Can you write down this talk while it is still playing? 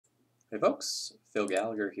Hey folks, Phil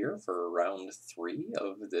Gallagher here for round 3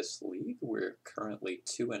 of this league. We're currently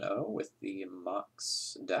 2-0 with the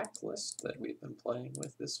Mox deck list that we've been playing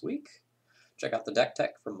with this week. Check out the deck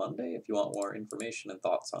tech from Monday if you want more information and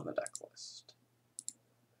thoughts on the deck list.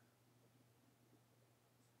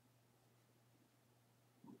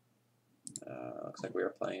 Looks like we are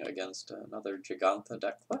playing against another Jegantha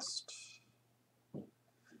deck list.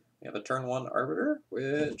 We have a turn 1 Arbiter,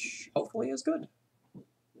 which hopefully is good.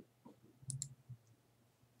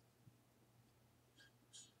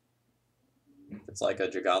 If it's like a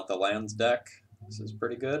Jegantha lands deck, this is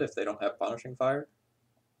pretty good if they don't have Punishing Fire.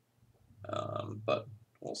 But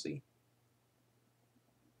we'll see.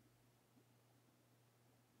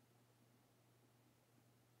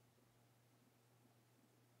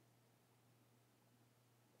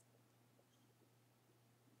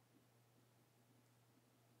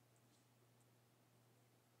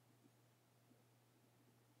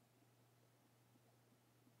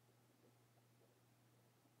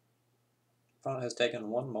 Opponent has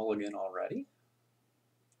taken 1 mulligan already.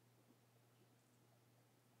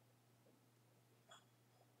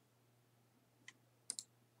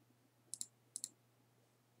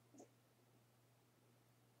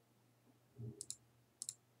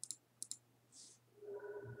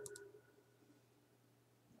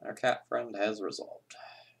 Our cat friend has resolved.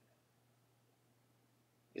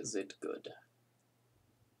 Is it good?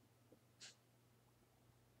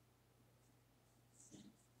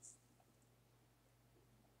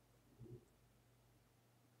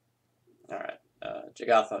 Alright,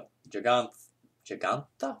 Jegantha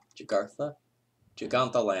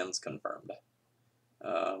lands confirmed.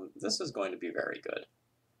 This is going to be very good.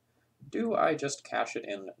 Do I just cash it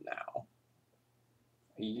in now?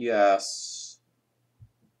 Yes.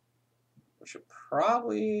 We should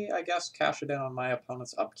probably, I guess, cash it in on my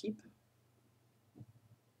opponent's upkeep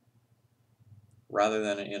rather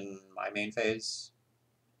than in my main phase,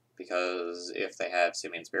 because if they have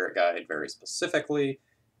Simian Spirit Guide very specifically,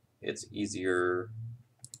 it's easier.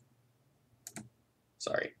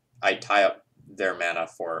 Sorry, I tie up their mana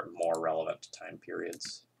for more relevant time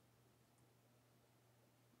periods.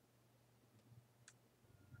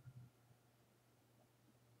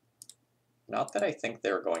 Not that I think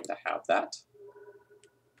they're going to have that,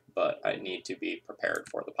 but I need to be prepared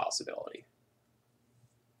for the possibility.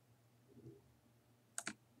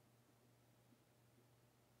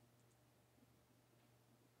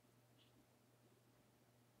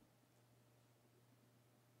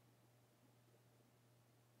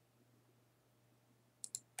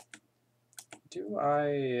 Do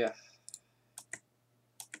I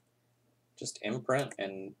just imprint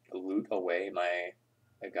and loot away my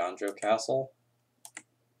Aganjo castle?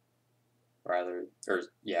 Rather, or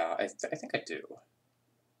yeah, I think I do.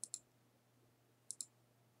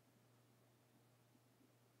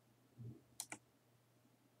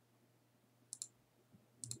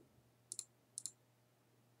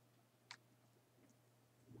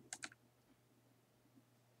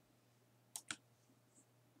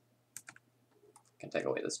 Can take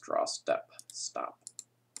away this draw step. Stop.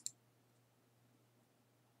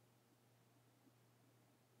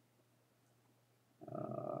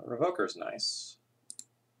 Revoker's nice.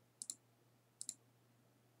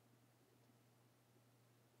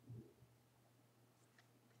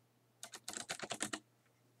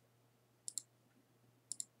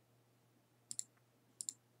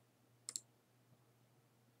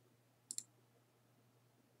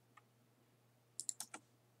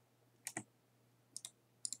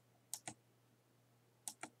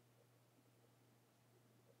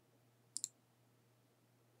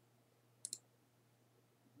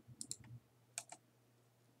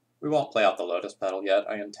 We won't play out the Lotus Petal yet.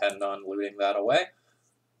 I intend on looting that away.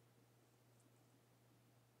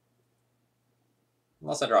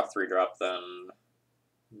 Unless I draw 3-drop, then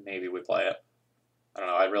maybe we play it. I don't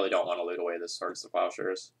know, I really don't want to loot away this Swords to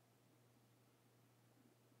Plowshares.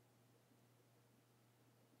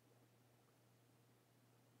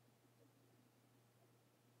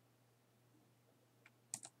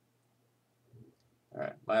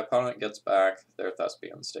 Alright, my opponent gets back their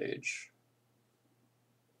Thespian stage.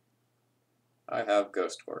 I have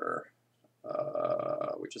Ghost Order,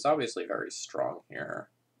 which is obviously very strong here.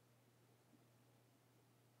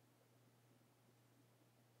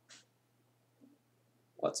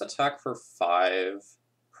 Let's attack for 5,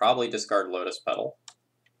 probably discard Lotus Petal,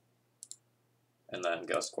 and then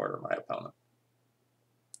Ghost Quarter my opponent.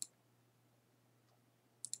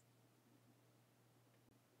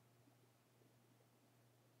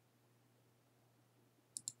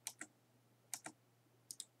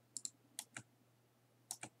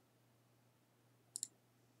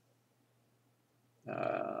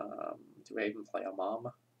 Do I even play a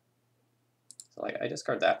mom? So, like, I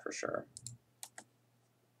discard that for sure.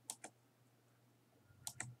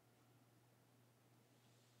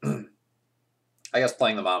 I guess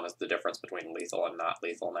playing the mom is the difference between lethal and not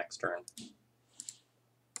lethal next turn.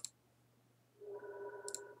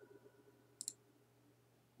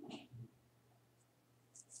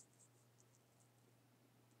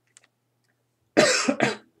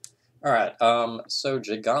 Alright, so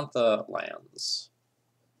Jegantha lands.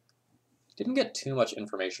 Didn't get too much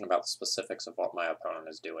information about the specifics of what my opponent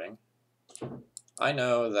is doing. I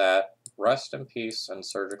know that Rest in Peace and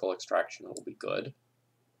Surgical Extraction will be good.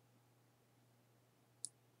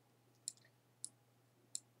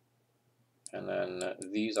 And then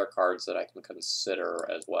these are cards that I can consider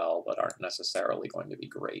as well, but aren't necessarily going to be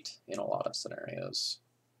great in a lot of scenarios.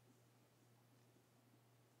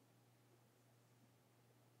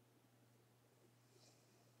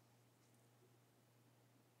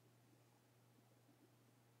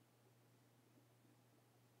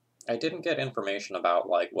 I didn't get information about,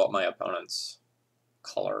 like, what my opponent's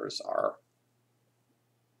colors are.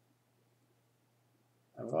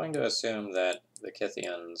 I'm going to assume that the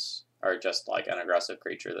Kythians are just, like, an aggressive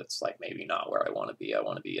creature that's, like, maybe not where I want to be. I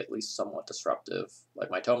want to be at least somewhat disruptive. Like,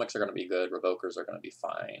 my Tomics are going to be good, Revokers are going to be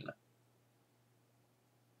fine.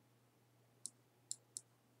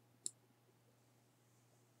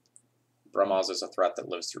 Brahmas is a threat that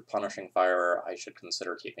lives through Punishing Fire. I should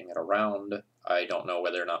consider keeping it around. I don't know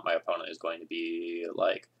whether or not my opponent is going to be,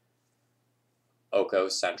 like,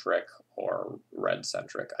 Oko-centric or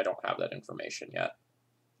red-centric. I don't have that information yet.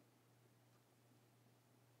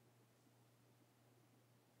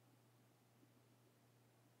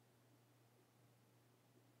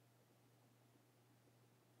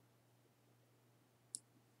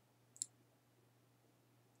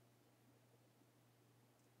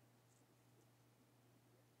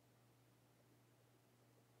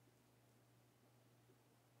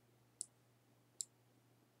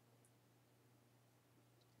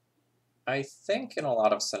 I think in a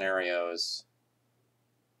lot of scenarios,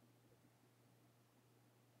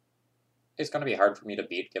 it's going to be hard for me to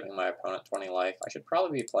beat giving my opponent 20 life. I should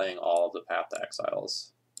probably be playing all of the Path to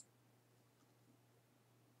Exiles.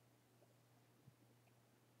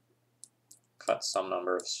 Cut some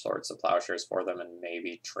number of Swords of Plowshares for them and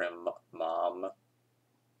maybe trim Mom.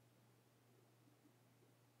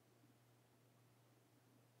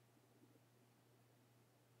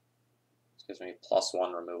 This gives me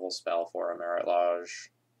 +1 removal spell for a Merit Lodge.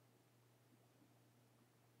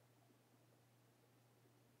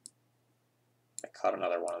 I cut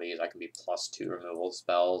another one of these, I can be +2 removal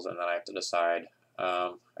spells, and then I have to decide.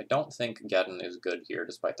 I don't think Geddon is good here,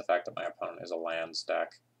 despite the fact that my opponent is a lands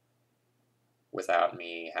deck, without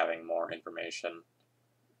me having more information.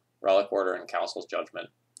 Relic Order and Council's Judgment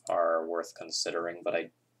are worth considering, but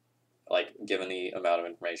given the amount of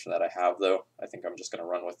information that I have, though, I think I'm just going to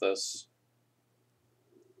run with this.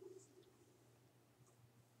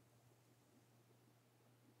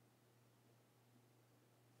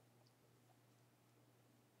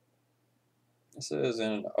 This is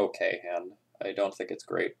an okay hand. I don't think it's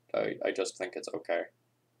great. I just think it's okay.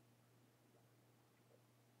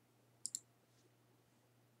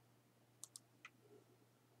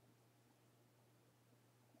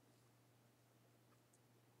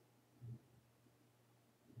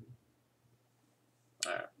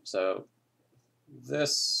 Alright, so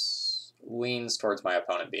this leans towards my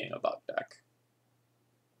opponent being a bug deck.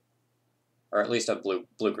 Or at least a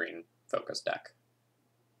blue-green focused deck.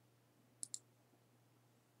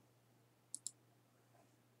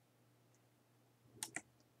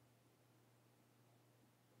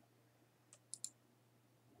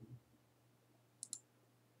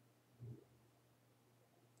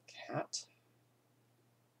 Cat?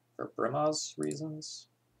 For Brimaz reasons?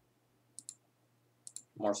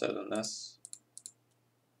 More so than this.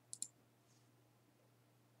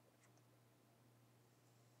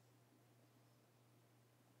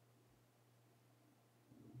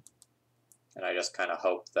 And I just kind of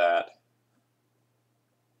hope that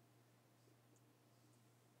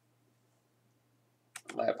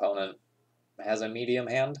my opponent has a medium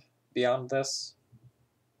hand beyond this.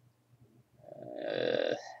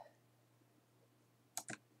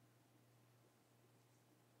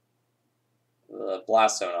 The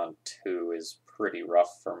Blast Zone on 2 is pretty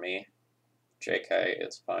rough for me. JK,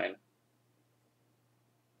 it's fine.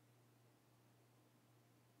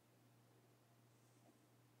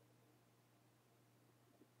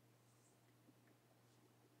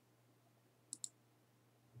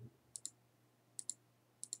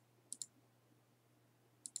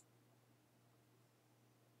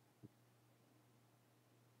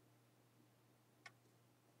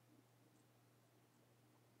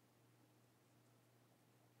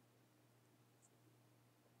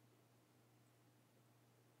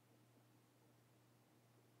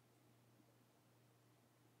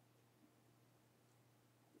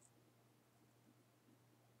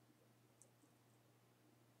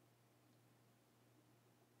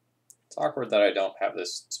 It's awkward that I don't have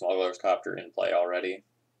this Smuggler's Copter in play already.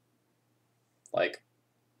 Like,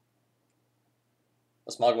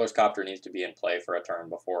 the Smuggler's Copter needs to be in play for a turn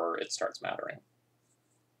before it starts mattering.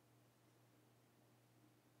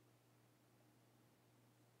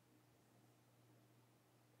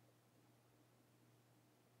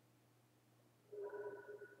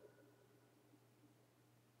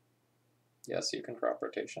 Yes, you can crop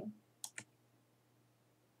rotation.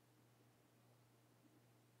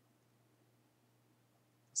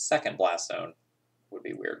 Second Blast Zone would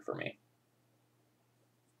be weird for me.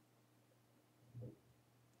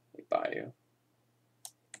 Bayou.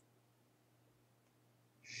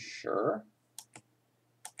 Sure.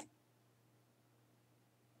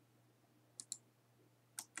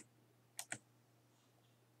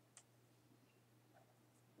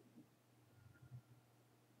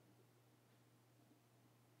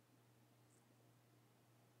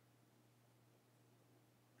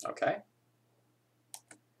 Okay.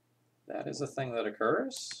 That is a thing that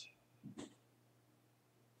occurs.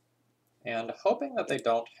 And hoping that they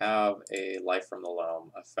don't have a Life from the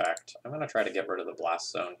Loam effect, I'm going to try to get rid of the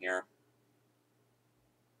Blast Zone here.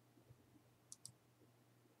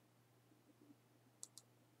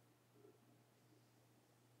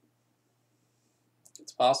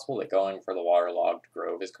 It's possible that going for the Waterlogged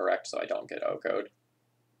Grove is correct, so I don't get O-Code.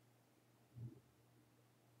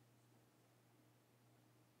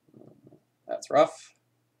 That's rough.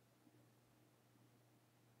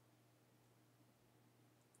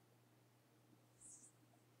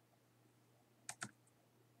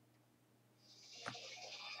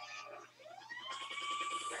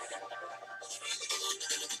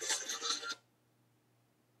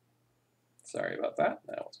 Sorry about that.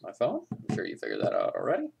 That was my phone. I'm sure you figured that out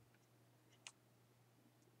already.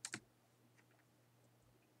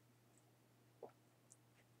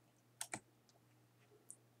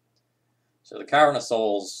 So the Cavern of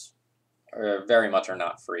Souls very much are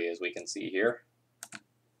not free, as we can see here.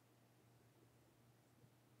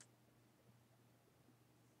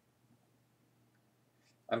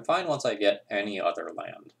 I'm fine once I get any other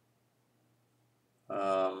land.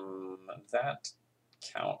 That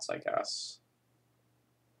counts, I guess.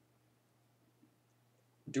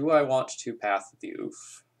 Do I want to path the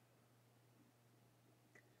Oof?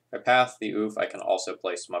 If I path the Oof, I can also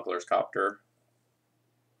play Smuggler's Copter.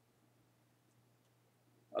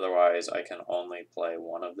 Otherwise, I can only play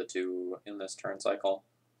one of the two in this turn cycle.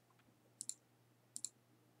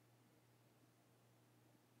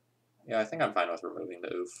 Yeah, I think I'm fine with removing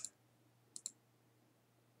the Oof.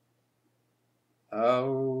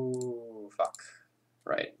 Oh, fuck.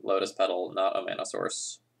 Right, Lotus Petal, not a mana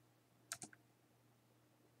source.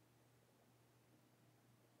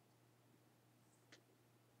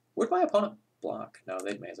 Would my opponent block? No,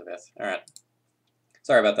 they'd Maze of Ith. Alright.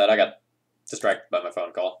 Sorry about that, I got distracted by my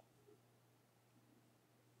phone call.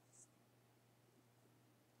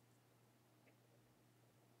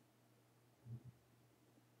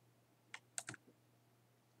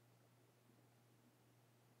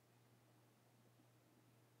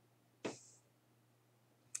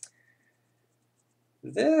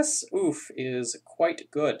 This Oof is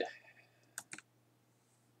quite good.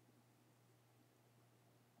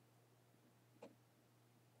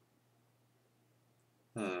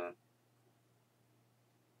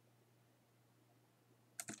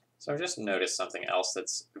 So I've just noticed something else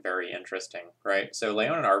that's very interesting, right? So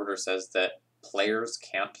Leonin Arbiter says that players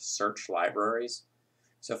can't search libraries.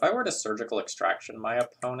 So if I were to surgical extraction my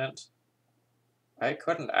opponent, I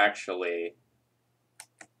couldn't actually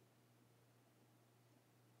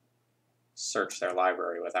search their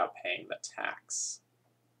library without paying the tax.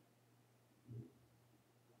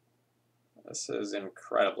 This is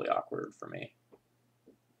incredibly awkward for me.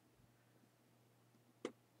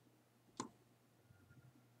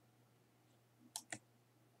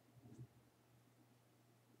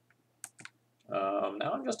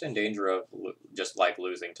 Now I'm just in danger of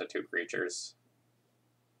losing to two creatures.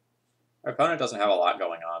 My opponent doesn't have a lot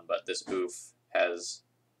going on, but this Oof has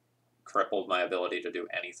crippled my ability to do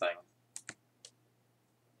anything.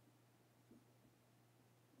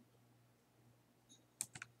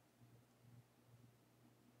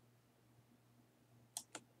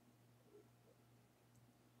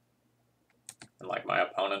 And like my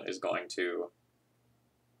opponent is going to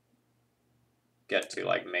get to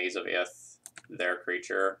like Maze of Ith their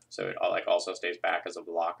creature, so it like also stays back as a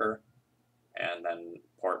blocker, and then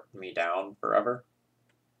port me down forever.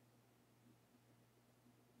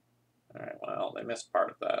 Alright, well, they missed part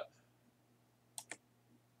of that.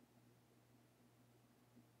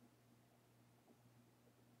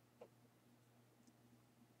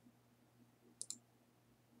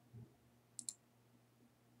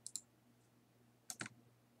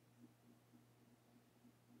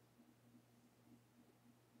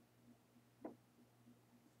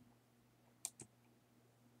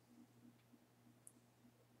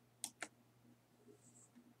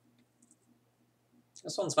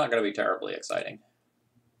 This one's not going to be terribly exciting.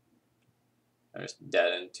 I'm just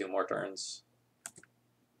dead in 2 more turns.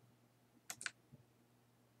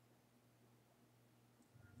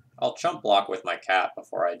 I'll chump block with my cat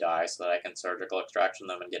before I die so that I can surgical extraction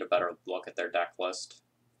them and get a better look at their deck list.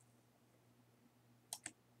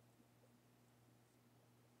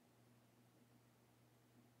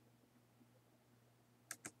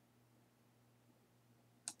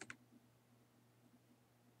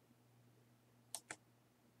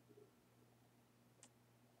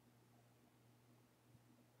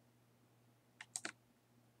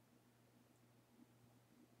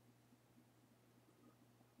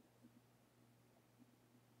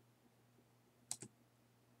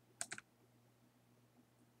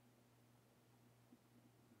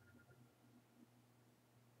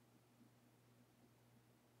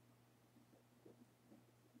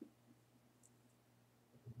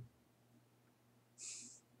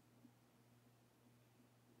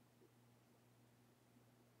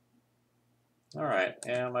 Alright,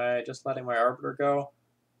 am I just letting my Arbiter go?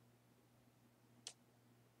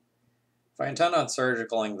 If I intend on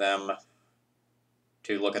surgicaling them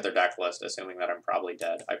to look at their deck list, assuming that I'm probably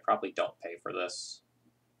dead, I probably don't pay for this.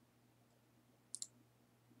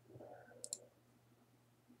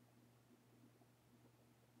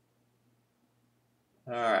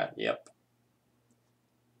 Alright, yep.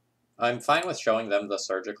 I'm fine with showing them the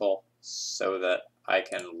surgical so that I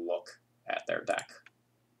can look at their deck.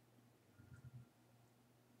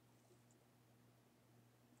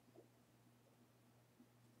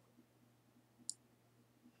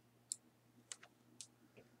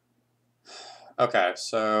 Okay,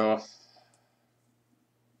 so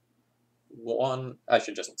I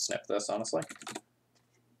should just snip this, honestly.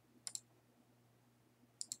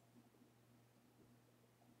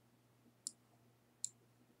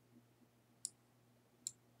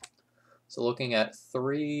 So looking at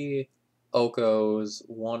 3 Okos,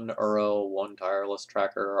 1 Uro, 1 Tireless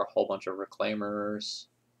Tracker, a whole bunch of Reclaimers.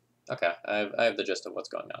 Okay, I have the gist of what's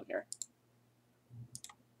going on here.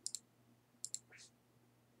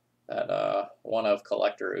 That one of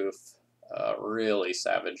Collector Oof really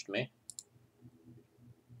savaged me.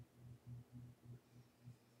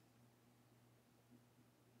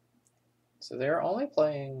 So they're only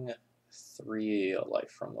playing 3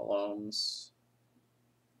 Life from the Loams.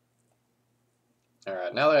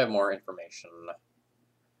 Alright, now that I have more information,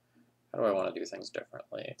 how do I want to do things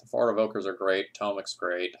differently? The 4 Evokers are great, Tomic's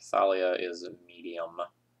great, Thalia is medium,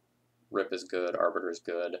 Rip is good, Arbiter is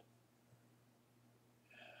good.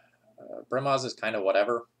 Brimaz is kind of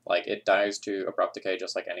whatever. Like, it dies to Abrupt Decay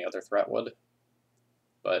just like any other threat would.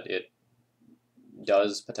 But it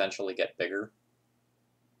does potentially get bigger.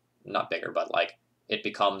 Not bigger, but like, it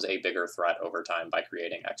becomes a bigger threat over time by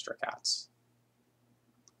creating extra cats.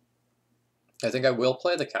 I think I will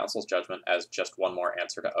play the Council's Judgment as just one more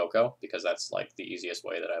answer to Oko, because that's like the easiest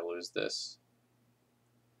way that I lose this.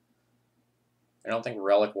 I don't think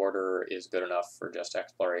Relic Warder is good enough for just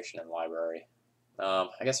Exploration and Library. I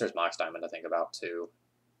guess there's Mox Diamond to think about too.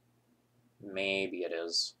 Maybe it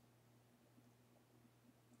is.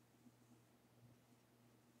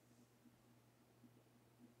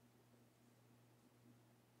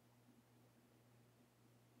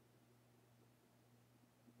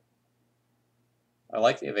 I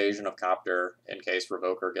like the evasion of Copter in case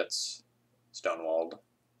Revoker gets stonewalled.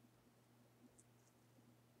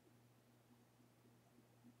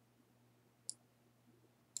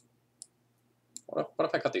 What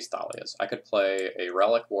if I cut these Thalias? I could play a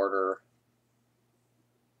Relic Warder.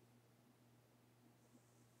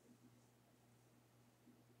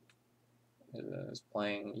 Is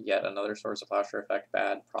playing yet another Source of Flasher effect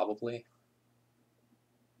bad? Probably.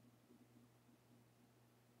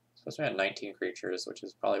 Supposed to be at 19 creatures, which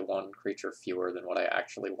is probably 1 creature fewer than what I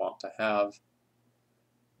actually want to have.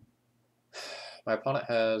 My opponent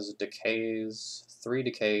has decays, 3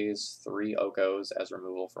 decays, 3 Okos as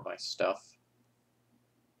removal for my stuff.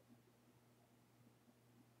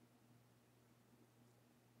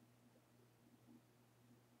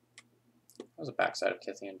 What does the backside of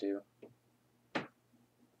Kithian do?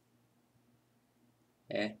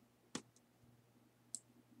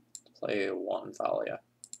 Play 1 Thalia.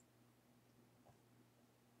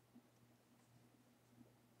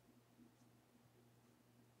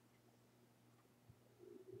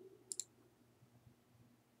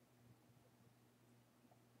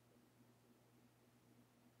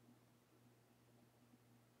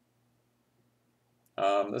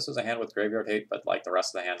 This is a hand with Graveyard Hate, but like the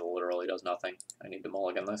rest of the hand literally does nothing. I need to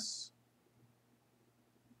mulligan this.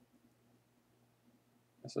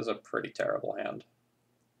 This is a pretty terrible hand.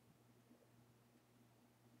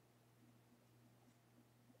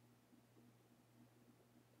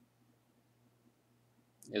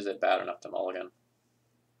 Is it bad enough to mulligan?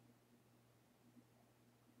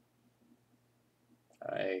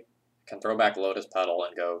 I can throw back Lotus Petal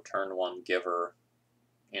and go turn 1 Giver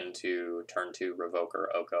into turn 2 Revoker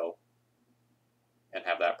Oko and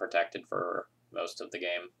have that protected for most of the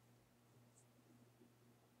game.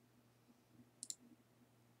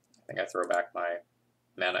 I think I throw back my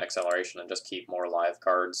Mana Acceleration and just keep more live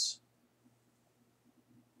cards.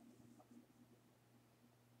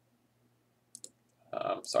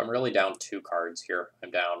 So I'm really down 2 cards here.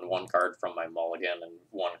 I'm down 1 card from my mulligan and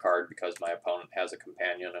 1 card because my opponent has a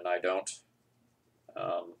companion and I don't.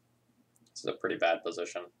 This is a pretty bad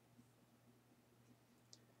position.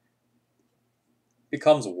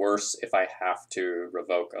 Becomes worse if I have to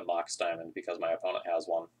revoke a Mox Diamond because my opponent has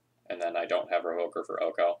one, and then I don't have Revoker for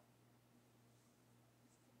Oko.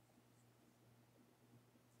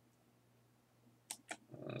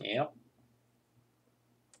 Yep.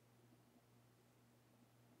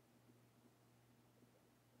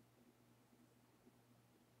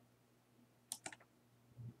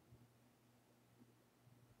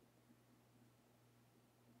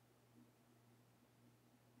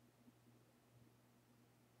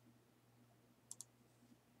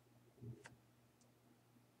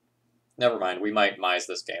 Never mind, we might mize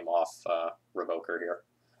this game off Revoker here.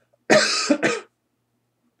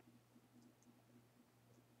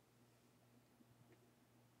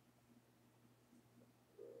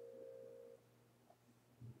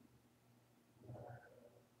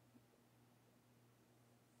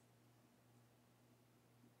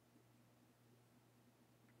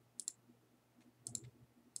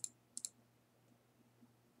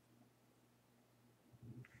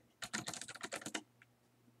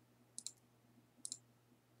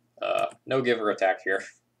 No Giver attack here.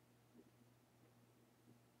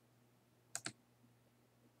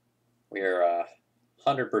 We're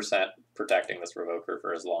 100% protecting this Revoker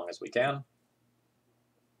for as long as we can.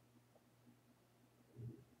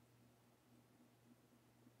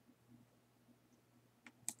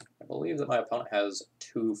 I believe that my opponent has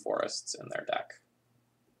 2 forests in their deck.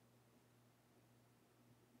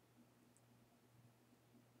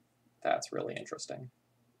 That's really interesting.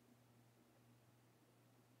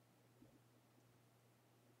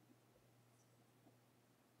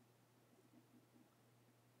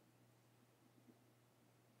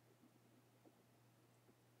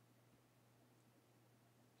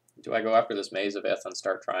 Do I go after this Maze of Ith and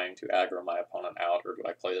start trying to aggro my opponent out, or do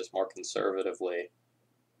I play this more conservatively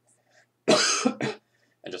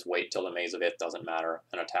and just wait till the Maze of Ith doesn't matter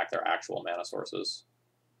and attack their actual mana sources?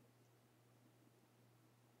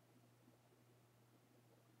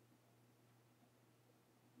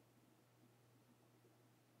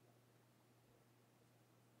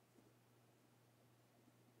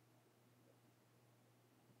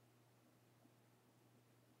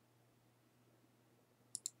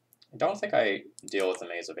 I don't think I deal with the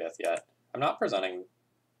Maze of Ith yet. I'm not presenting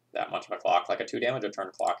that much of a clock. Like a 2 damage a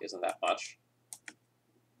turn clock isn't that much.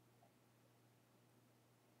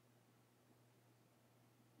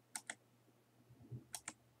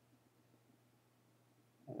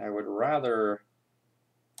 And I would rather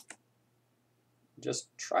just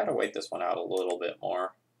try to wait this one out a little bit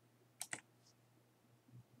more.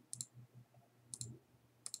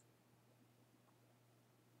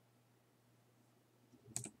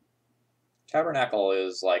 Tabernacle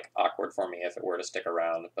is like awkward for me if it were to stick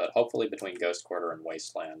around, but hopefully between Ghost Quarter and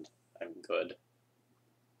Wasteland, I'm good.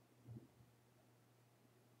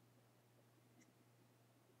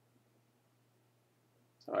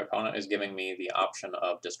 So my opponent is giving me the option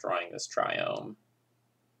of destroying this Triome,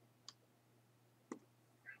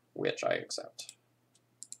 which I accept.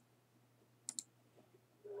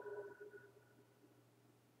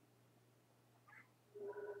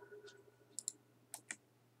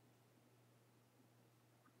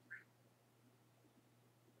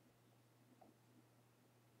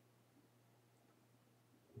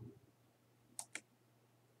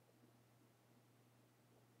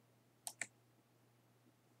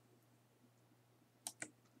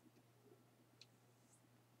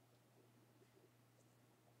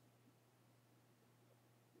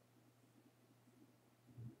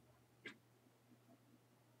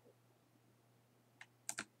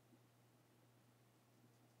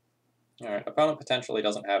 Alright, opponent potentially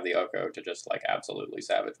doesn't have the Oko to just like absolutely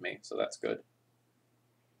savage me, so that's good.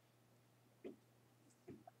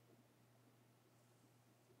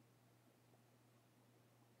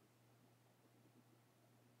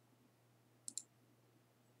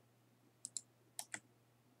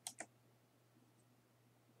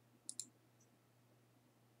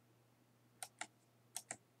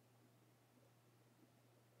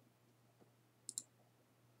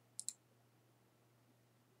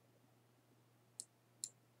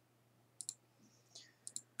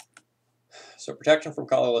 So protection from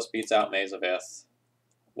colorless beats out Maze of Ith.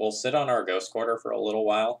 We'll sit on our Ghost Quarter for a little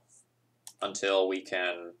while until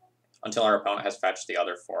our opponent has fetched the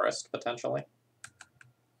other forest, potentially.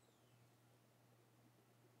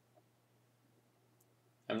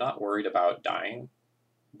 I'm not worried about dying,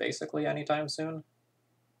 basically, anytime soon.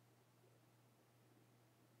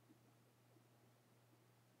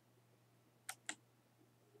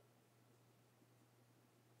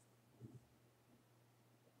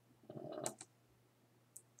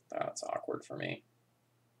 That's awkward for me.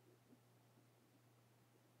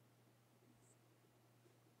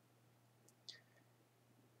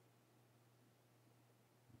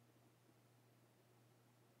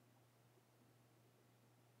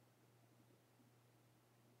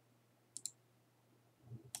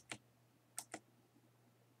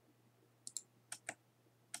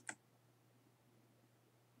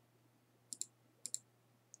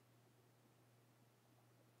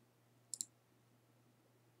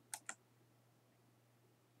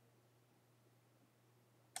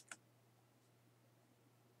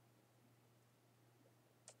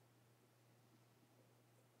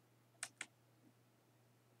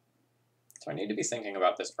 So I need to be thinking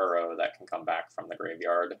about this Uro that can come back from the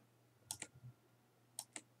graveyard.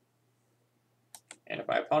 And if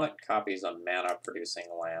my opponent copies a mana-producing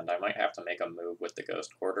land, I might have to make a move with the Ghost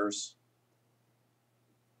Quarters.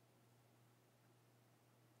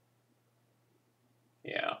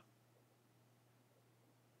 Yeah.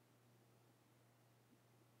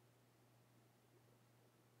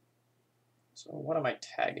 So what am I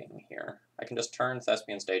tagging here? I can just turn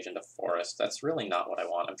Thespian Stage into Forest. That's really not what I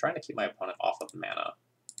want. I'm trying to keep my opponent off of mana.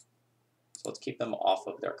 So let's keep them off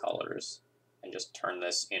of their colors and just turn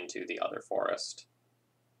this into the other forest.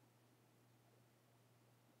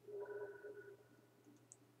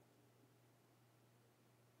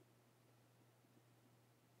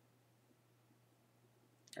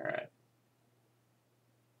 All right.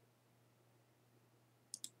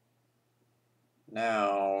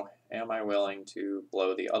 Now, am I willing to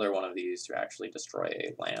blow the other one of these to actually destroy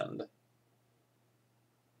a land?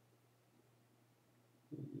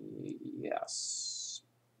 Yes.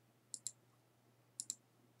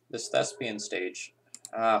 This Thespian Stage,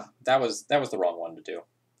 that was the wrong one to do,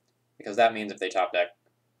 because that means if they top deck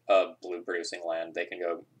a blue producing land, they can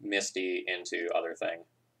go Misty into other thing.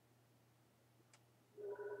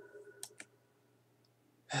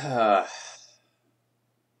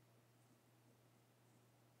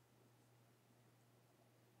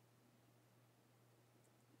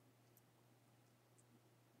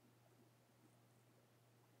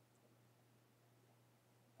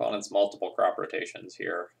 Opponent's multiple crop rotations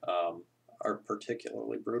here are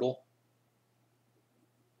particularly brutal.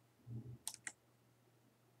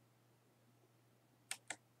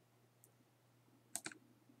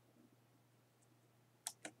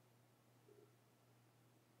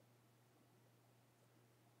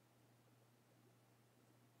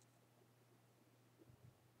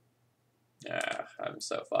 Yeah, I'm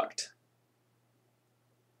so fucked.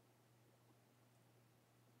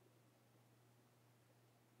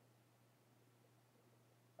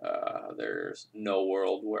 There's no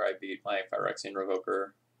world where I beat my Phyrexian Revoker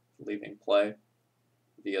leaving play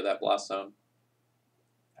via that Blast Zone.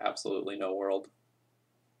 Absolutely no world.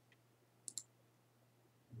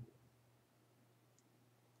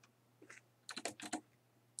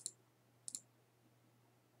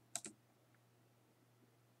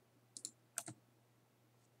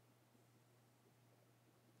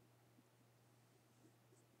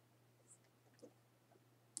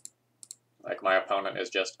 Like, my opponent is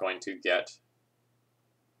just going to get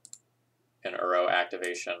an Uro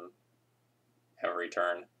activation every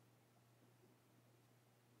turn.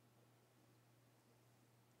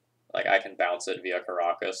 Like, I can bounce it via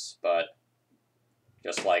Karakas, but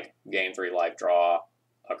just like gain 3 life, draw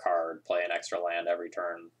a card, play an extra land every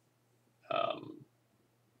turn,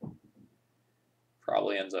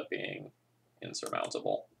 probably ends up being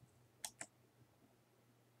insurmountable.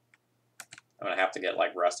 I'm going to have to get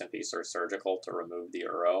like Rest in Peace or Surgical to remove the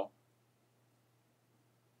Uro.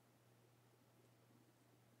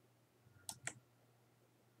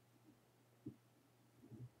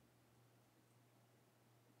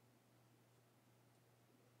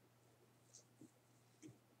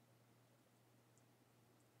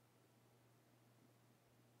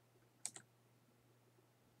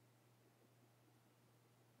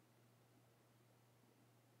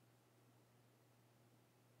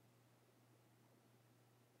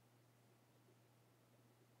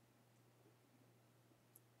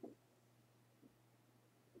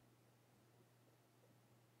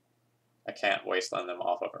 I can't wasteland them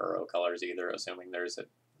off of Uro colors either, assuming there's a...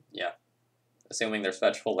 Yeah. Assuming there's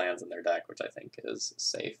fetchable lands in their deck, which I think is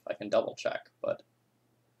safe. I can double check, but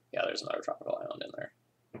yeah, there's another Tropical Island in there.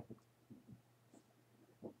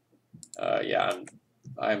 Yeah,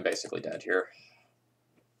 I'm basically dead here.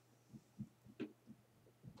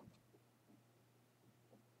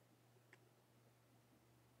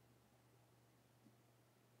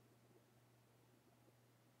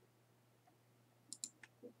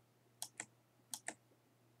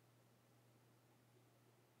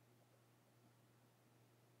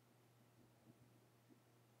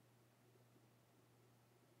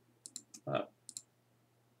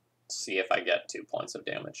 See if I get 2 points of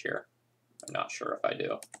damage here. I'm not sure if I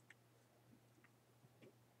do.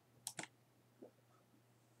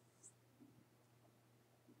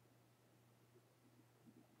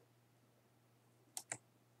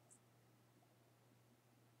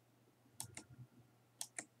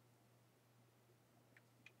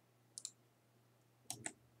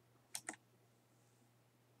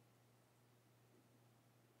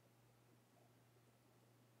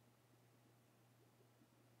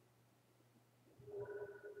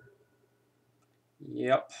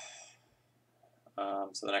 Yep.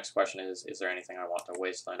 So the next question is there anything I want to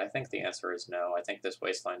wasteland? I think the answer is no. I think this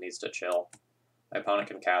wasteland needs to chill. My opponent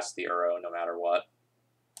can cast the Uro no matter what.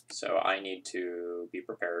 So I need to be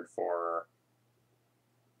prepared for,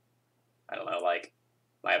 I don't know, like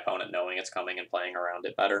my opponent knowing it's coming and playing around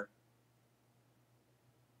it better.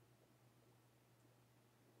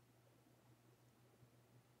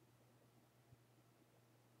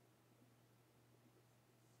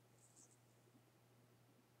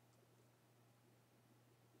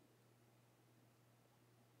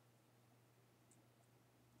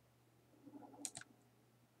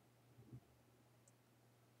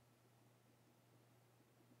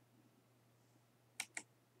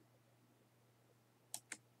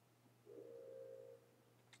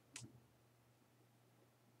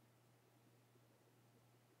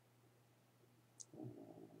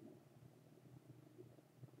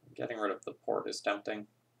 Getting rid of the port is tempting,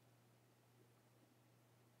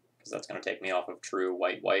 because that's going to take me off of true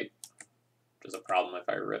white-white, which is a problem if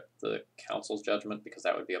I rip the Council's Judgment, because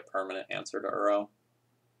that would be a permanent answer to Uro.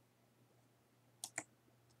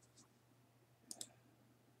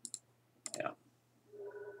 Yeah.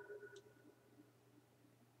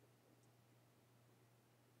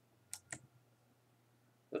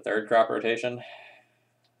 The third crop rotation,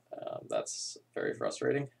 that's very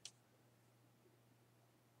frustrating.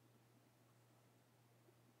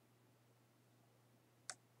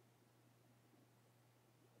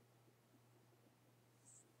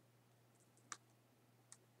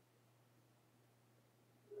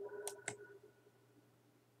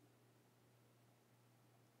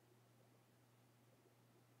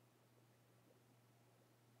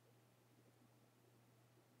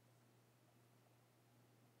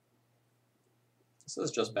 This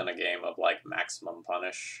has just been a game of like maximum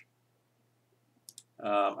punish.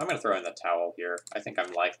 I'm going to throw in the towel here. I think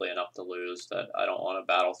I'm likely enough to lose that I don't want to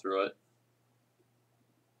battle through it.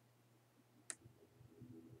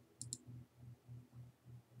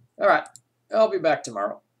 Alright, I'll be back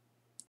tomorrow.